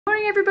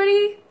Morning,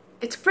 everybody.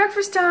 It's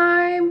breakfast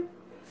time.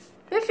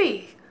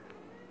 Miffy,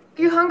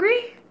 are you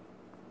hungry?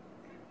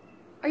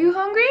 Are you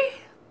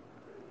hungry?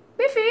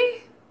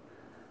 Miffy,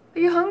 are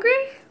you hungry?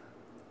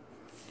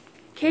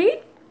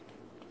 Kate?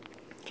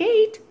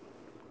 Kate,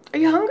 are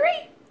you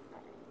hungry?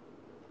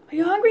 Are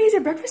you hungry? Is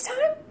it breakfast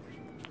time?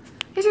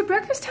 Is it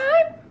breakfast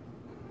time?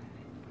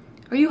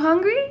 Are you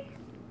hungry?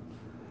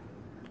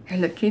 Here,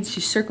 look, Kate,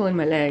 she's circling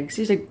my legs.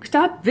 She's like,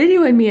 stop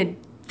videoing me and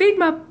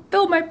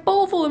fill my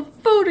bowl full of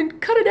food and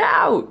cut it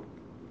out.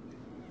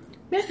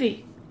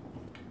 Miffy,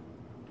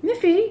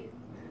 Miffy,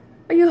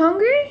 are you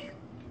hungry?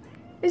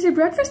 Is it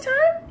breakfast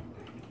time?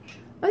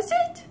 Is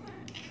it?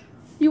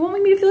 You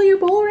want me to fill your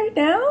bowl right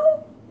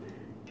now?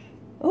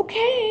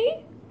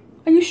 Okay.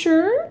 Are you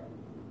sure?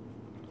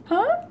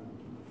 Huh?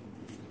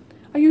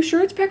 Are you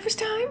sure it's breakfast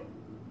time?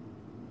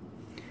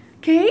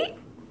 Kate?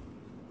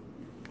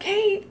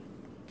 Kate?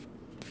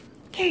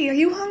 Kate, are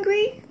you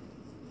hungry?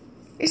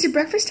 Is it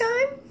breakfast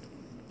time?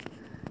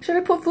 Should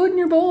I put food in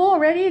your bowl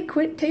already and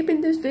quit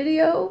taping this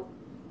video?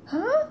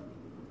 Huh?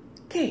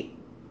 Kate?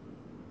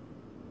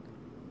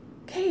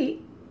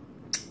 Kate?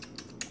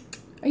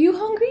 Are you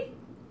hungry?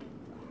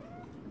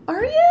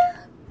 Are you?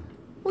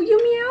 Will you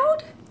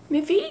meowed?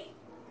 Miffy?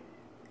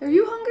 Are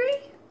you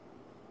hungry?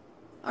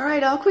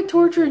 Alright, I'll quit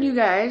torturing you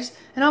guys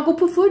and I'll go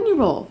put food in your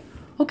bowl.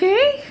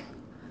 Okay?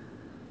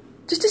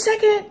 Just a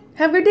second.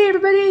 Have a good day,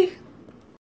 everybody.